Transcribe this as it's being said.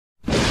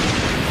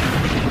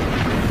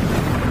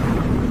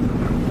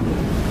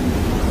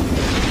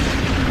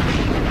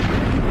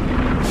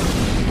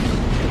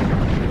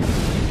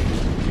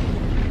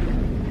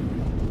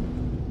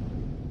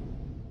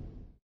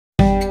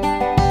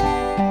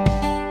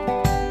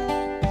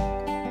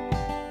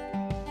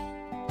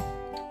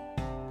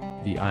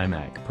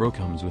iMac Pro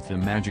comes with the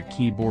Magic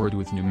Keyboard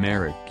with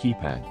numeric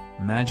keypad,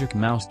 Magic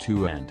Mouse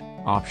 2 and,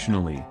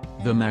 optionally,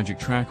 the Magic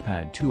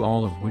Trackpad 2,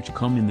 all of which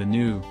come in the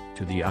new,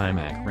 to the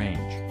iMac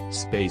range,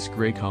 space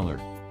gray color.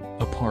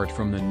 Apart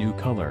from the new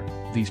color,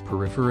 these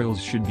peripherals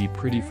should be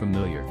pretty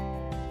familiar.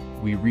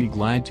 We're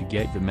glad to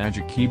get the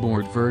Magic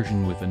Keyboard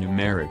version with a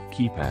numeric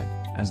keypad,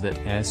 as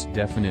that's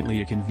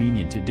definitely a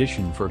convenient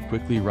addition for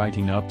quickly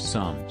writing up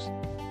sums.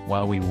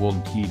 While we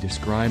would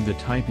describe the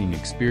typing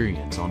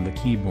experience on the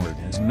keyboard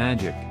as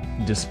magic,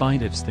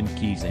 despite its thin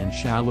keys and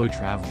shallow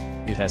travel,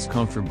 it is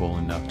comfortable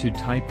enough to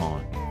type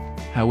on.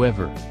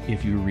 However,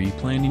 if you're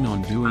planning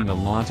on doing a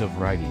lot of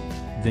writing,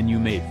 then you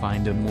may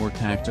find a more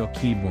tactile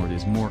keyboard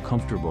is more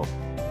comfortable.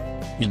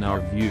 In our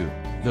view,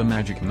 the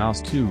Magic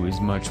Mouse 2 is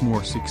much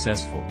more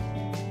successful.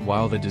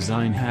 While the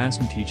design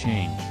hasn't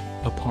changed,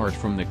 apart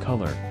from the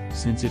color,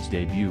 since its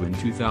debut in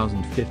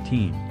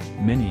 2015,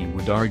 many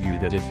would argue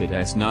that if it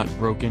has not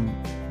broken,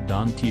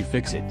 don't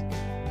fix it.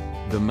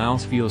 The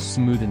mouse feels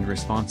smooth and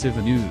responsive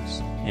in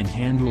use, and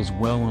handles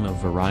well on a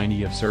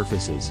variety of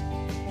surfaces.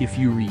 If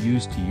you're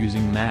used to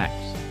using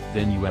Macs,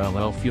 then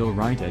you'll feel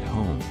right at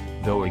home,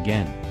 though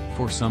again,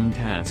 for some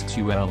tasks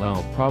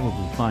you'll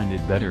probably find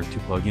it better to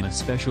plug in a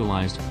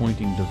specialized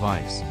pointing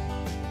device.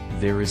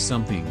 There is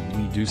something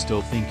we do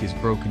still think is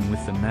broken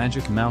with the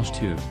Magic Mouse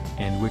 2,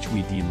 and which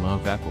we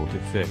love Apple to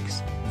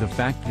fix: the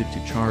fact that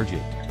to charge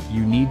it,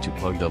 you need to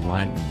plug the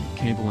lightning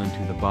cable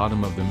into the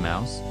bottom of the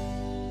mouse.